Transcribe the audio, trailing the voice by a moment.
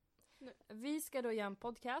Vi ska då göra en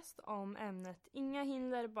podcast om ämnet Inga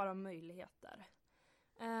hinder, bara möjligheter.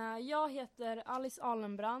 Jag heter Alice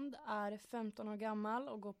Alenbrand, är 15 år gammal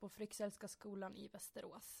och går på Fryxellska skolan i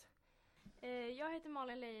Västerås. Jag heter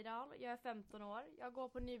Malin Lejdal, jag är 15 år. Jag går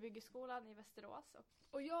på Nybyggeskolan i Västerås.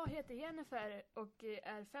 Och jag heter Jennifer och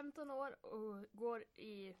är 15 år och går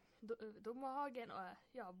i Domarhagen och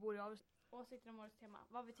jag bor i Avesta. Åsikter om årets tema.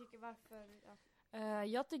 Vad vi tycker, varför... Ja.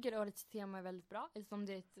 Jag tycker årets tema är väldigt bra, eftersom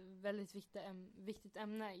det är ett väldigt viktigt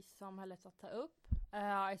ämne i samhället att ta upp.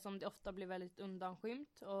 Eftersom det ofta blir väldigt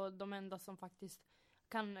undanskymt och de enda som faktiskt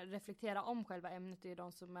kan reflektera om själva ämnet är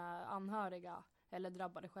de som är anhöriga eller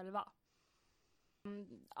drabbade själva.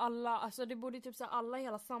 Det borde typ så alla i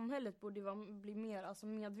hela samhället borde bli mer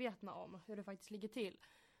medvetna om hur det faktiskt ligger till.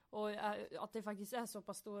 Och att det faktiskt är så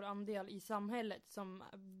pass stor andel i samhället som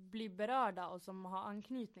blir berörda och som har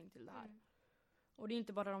anknytning till det här. Mm. Och det är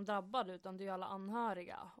inte bara de drabbade utan det är alla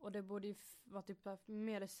anhöriga. Och det borde vara typ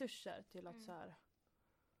mer resurser till att så här...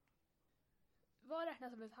 Vad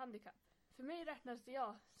räknas som ett handikapp? För mig räknas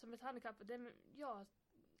det som ett handikapp.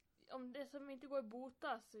 Om det som inte går att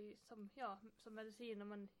bota som medicin, om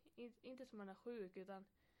man, inte som man är sjuk utan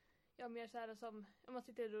mer så här som om man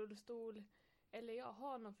sitter i rullstol eller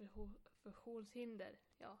har någon funktionshinder.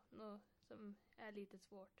 Något som är lite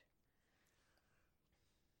svårt.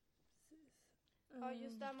 Ja,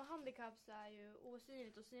 just det här med handikapp så är ju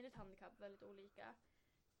osynligt och synligt handikapp väldigt olika.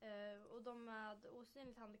 Och de med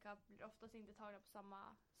osynligt handikapp blir oftast inte tagna på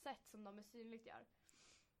samma sätt som de med synligt gör.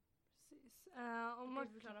 Precis. Om man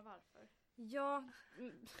förklarar varför. Ja,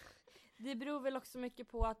 det beror väl också mycket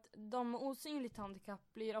på att de med osynligt handikapp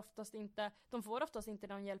får oftast inte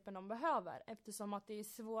den hjälpen de behöver, eftersom att det är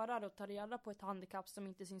svårare att ta reda på ett handikapp som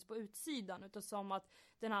inte syns på utsidan, utan som att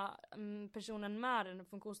den här personen med en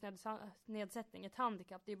funktionsnedsättning, ett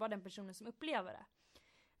handikapp, det är bara den personen som upplever det.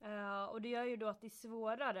 Och det gör ju då att det är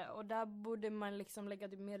svårare, och där borde man liksom lägga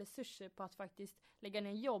mer resurser på att faktiskt lägga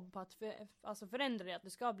ner jobb på att förändra det, att det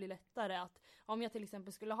ska bli lättare att om jag till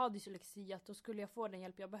exempel skulle ha dyslexi, att då skulle jag få den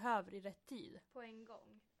hjälp jag behöver i rätt tid. På en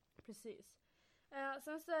gång. Precis.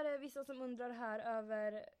 Sen så är det vissa som undrar här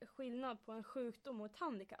över skillnad på en sjukdom och ett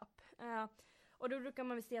handikapp. Och då brukar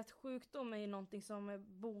man väl säga att sjukdom är ju någonting som är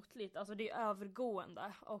botligt, alltså det är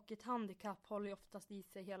övergående, och ett handikapp håller ju oftast i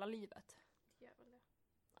sig hela livet. Det gör väl det.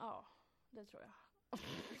 Ja, det tror jag.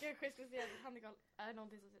 Jag kanske skulle säga att handikapp är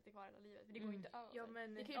någonting som sitter kvar hela livet. För det går inte över. Ja,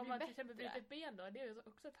 men om man till exempel bryter ett ben då, det är ju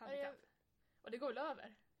också ett handikapp. Och det går väl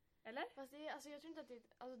över? Eller? Fast jag tror inte att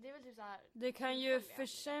det är väl typ så här. Det kan ju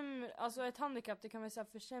ett handikapp, det kan väl så här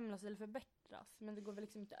försämras eller förbättras. Men det går väl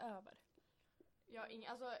liksom inte över. Ja,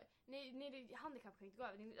 nej, handikapp kan inte gå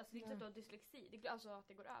över. Det är inte så att du har dyslexi. Det är alltså att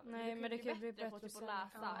det går över. Nej, men det kan bli bättre på typ att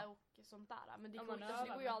läsa och sånt där. Men det går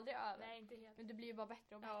ju aldrig över. Nej, inte helt. Men det blir ju bara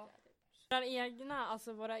bättre och bättre. Ja. Typ.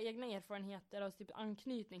 Våra egna erfarenheter och typ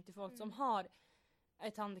anknytning till folk som har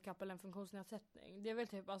ett handikapp eller en funktionsnedsättning. Det är väl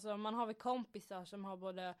typ, man har väl kompisar som har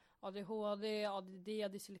både ADHD, ADD,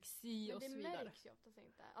 dyslexi och så vidare. Men det märks ju oftast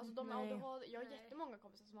inte. Alltså de med ADHD, jag har jättemånga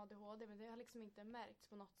kompisar som har ADHD, men det har liksom inte märkts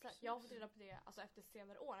på något sätt. Precis. Jag har fått reda på det efter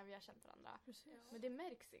senare år när vi har känt varandra. Precis. Men det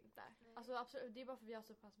märks inte. Alltså absolut, det är bara för att vi har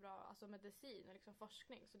så pass bra medicin och liksom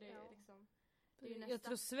forskning, så det är liksom det är ju nästa... Jag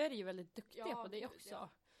tror Sverige är väldigt duktiga på det också.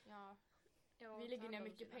 Ja. Vi lägger ner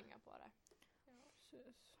mycket pengar på det. Ja,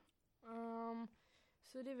 precis.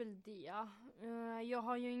 Så det är väl det. Jag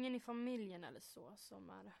har ju ingen i familjen eller så som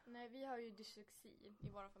är... Nej, vi har ju dyslexi i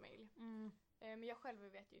vår familj. Men jag själv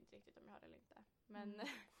vet ju inte riktigt om jag har det eller inte. Men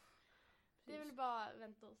det är väl bara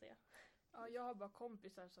vänta och se. Ja, jag har bara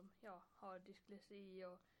kompisar som har dyslexi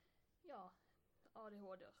och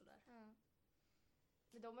ADHD och sådär.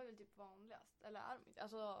 Men de är väl typ vanligast, eller är de inte?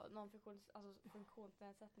 Alltså någon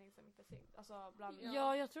funktionsnedsättning som inte syns. Alltså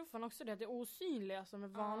Ja, jag tror fan också det. Det är osynliga som är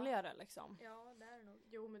vanligare liksom. Ja, det är det nog.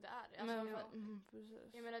 Jo, men det är det.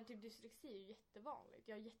 Precis. Jag menar, typ dyslexi är ju jättevanligt.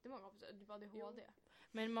 Jag har jättemånga kompisar, typ ADHD.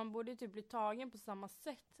 Men man borde typ bli tagen på samma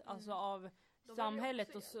sätt, alltså av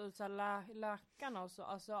samhället och så läkarna och så.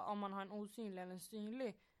 Alltså om man har en osynlig eller en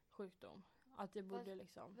synlig sjukdom. Att det borde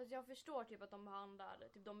liksom... Fast jag förstår typ att de behandlar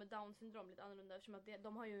typ de med Down syndrom lite annorlunda, eftersom att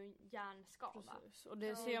de har ju en hjärnskada. Precis. Och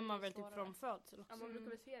det ser man väl typ från födsel också. Ja, man brukar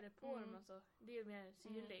väl se det på dem, alltså. Det är ju mer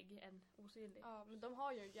synlig än osynlig. Ja, men de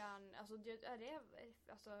har ju hjärn... Alltså,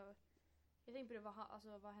 jag tänkte på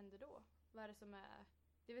det, vad händer då? Vad är det som är...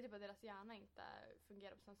 Det är väl typ att deras hjärna inte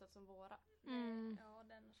fungerar på samma sätt som våra. Ja,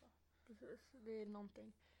 den och så. Precis, det är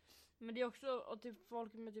någonting. Men det är också, och typ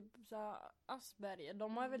folk med typ såhär Asperger,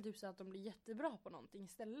 de har väl typ så att de blir jättebra på någonting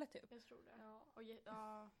istället typ. Jag tror det.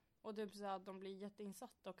 Ja. Och typ så att de blir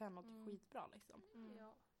jätteinsatta och kan något skitbra liksom.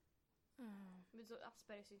 Ja. Men så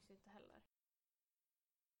Asperger syns inte heller.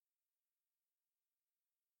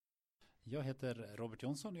 Jag heter Robert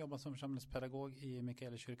Jonsson och jobbar som församlingspedagog i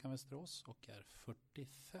Mikaelskyrkan Västerås och är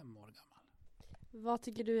 45 år gammal. Vad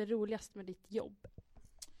tycker du är roligast med ditt jobb?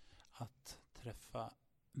 Att träffa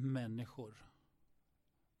människor,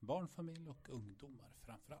 barn, familj och ungdomar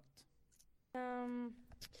framförallt.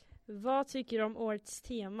 Vad tycker du om årets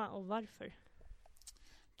tema och varför?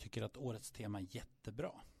 Tycker att årets tema är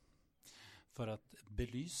jättebra för att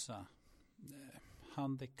belysa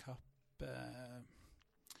handikapp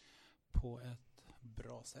på ett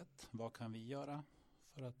bra sätt. Vad kan vi göra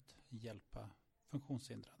för att hjälpa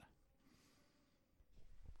funktionshindrade?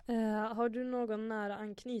 Har du någon nära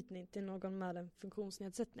anknytning till någon med en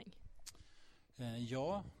funktionsnedsättning?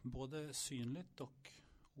 Ja, både synligt och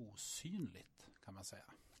osynligt kan man säga.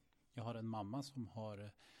 Jag har en mamma som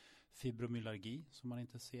har fibromyalgi som man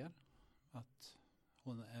inte ser. Att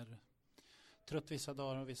hon är trött vissa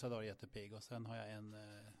dagar och vissa dagar jättepigg. Och sen har jag en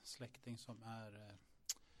släkting som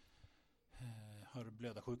har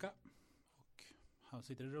blödarsjuka. Och han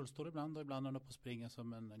sitter i rullstol ibland och ibland är han uppe och springer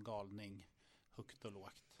som en galning högt och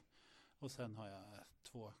lågt. Och sen har jag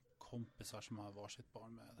 2 kompisar som har varsitt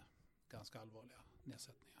barn med ganska allvarliga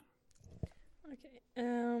nedsättningar. Okej.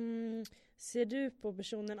 Ser du på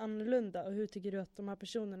personen annorlunda och hur tycker du att de här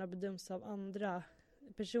personerna bedöms av andra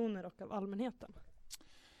personer och av allmänheten?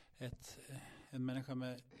 En människa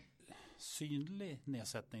med synlig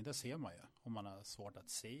nedsättning, det ser man ju. Om man har svårt att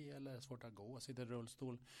se eller svårt att gå, sitter i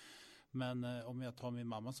rullstol. Men om jag tar min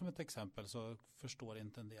mamma som ett exempel så förstår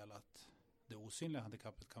inte en del att det osynliga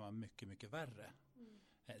handikappet kan vara mycket, mycket värre.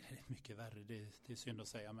 Mycket värre, det är synd att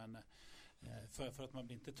säga, men för att man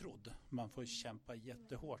blir inte trodd. Man får kämpa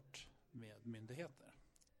jättehårt med myndigheter.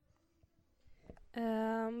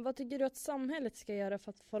 Vad tycker du att samhället ska göra för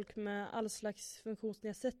att folk med all slags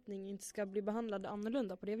funktionsnedsättning inte ska bli behandlade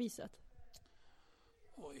annorlunda på det viset?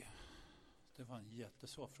 Oj, det var en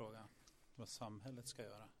jättesvår fråga. Vad samhället ska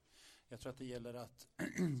göra. Jag tror att det gäller att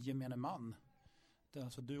gemene man,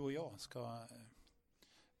 alltså du och jag, ska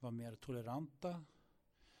vara mer toleranta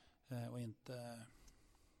och inte...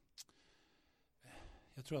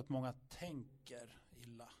 Jag tror att många tänker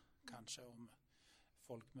illa kanske om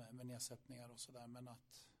folk med nedsättningar och sådär, men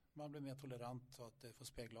att man blir mer tolerant och att det får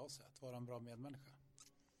spegla av sig, att vara en bra medmänniska.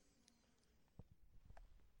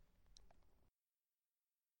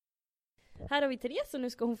 Här har vi Therese och nu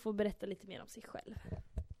ska hon få berätta lite mer om sig själv.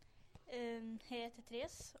 Hej, jag heter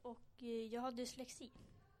Therese och jag har dyslexi.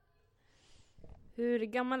 Hur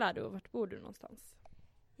gammal är du och vart bor du någonstans?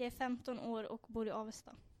 Jag är 15 år och bor i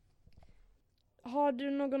Avesta. Har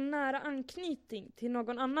du någon nära anknytning till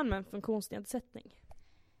någon annan med en funktionsnedsättning?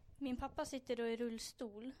 Min pappa sitter då i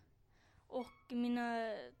rullstol och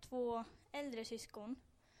mina 2 äldre syskon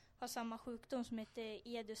har samma sjukdom som heter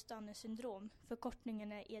Ehlers-Danlos syndrom.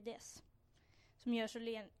 Förkortningen är EDS. Som gör så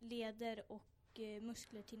leder och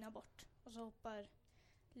muskler tinnar bort. Och så hoppar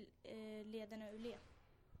lederna ur led.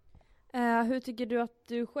 Hur tycker du att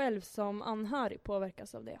du själv som anhörig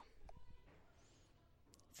påverkas av det?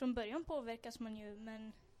 Från början påverkas man ju,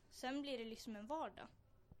 men sen blir det liksom en vardag.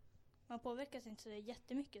 Man påverkas inte så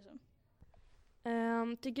jättemycket så.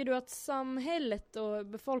 Tycker du att samhället och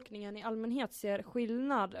befolkningen i allmänhet ser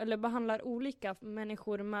skillnad eller behandlar olika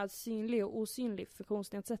människor med synlig och osynlig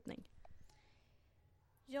funktionsnedsättning?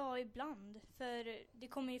 Ja, ibland. För det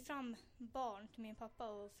kommer ju fram barn till min pappa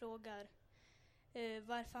och frågar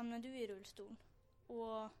varför hamnar du i rullstol?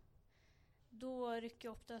 Och då rycker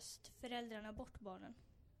oftast föräldrarna bort barnen.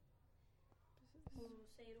 Och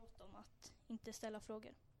säger åt dem att inte ställa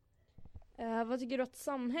frågor. Vad tycker du att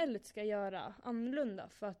samhället ska göra annorlunda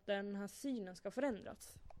för att den här synen ska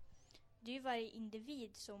förändras? Det är ju varje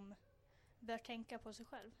individ som bör tänka på sig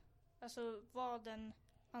själv. Alltså vad den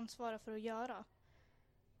ansvarar för att göra.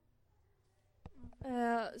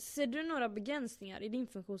 Ser du några begränsningar i din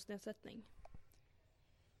funktionsnedsättning?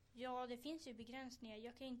 Ja, det finns ju begränsningar.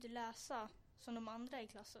 Jag kan inte läsa som de andra i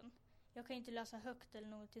klassen. Jag kan inte läsa högt eller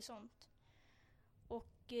något sånt.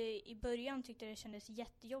 Och i början tyckte jag det kändes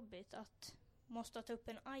jättejobbigt att måste ta upp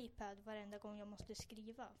en iPad varenda gång jag måste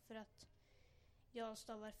skriva. För att jag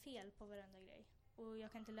stavar fel på varenda grej. Och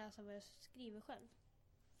jag kan inte läsa vad jag skriver själv.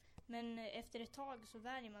 Men efter ett tag så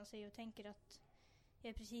värjer man sig och tänker att jag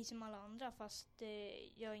är precis som alla andra fast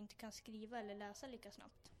jag inte kan skriva eller läsa lika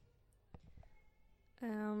snabbt.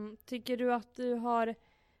 Tycker du att du har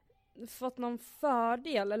fått någon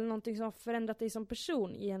fördel eller någonting som har förändrat dig som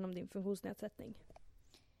person genom din funktionsnedsättning?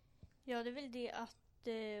 Ja, det är väl det att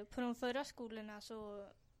på de förra skolorna så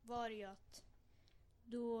var det ju att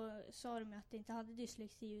då sa de att jag inte hade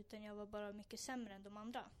dyslexi utan jag var bara mycket sämre än de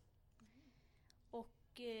andra.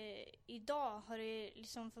 idag har det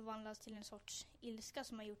liksom förvandlats till en sorts ilska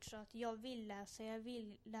som har gjort så att jag vill läsa, jag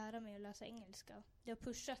vill lära mig att läsa engelska. Det har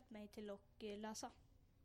pushat mig till att läsa.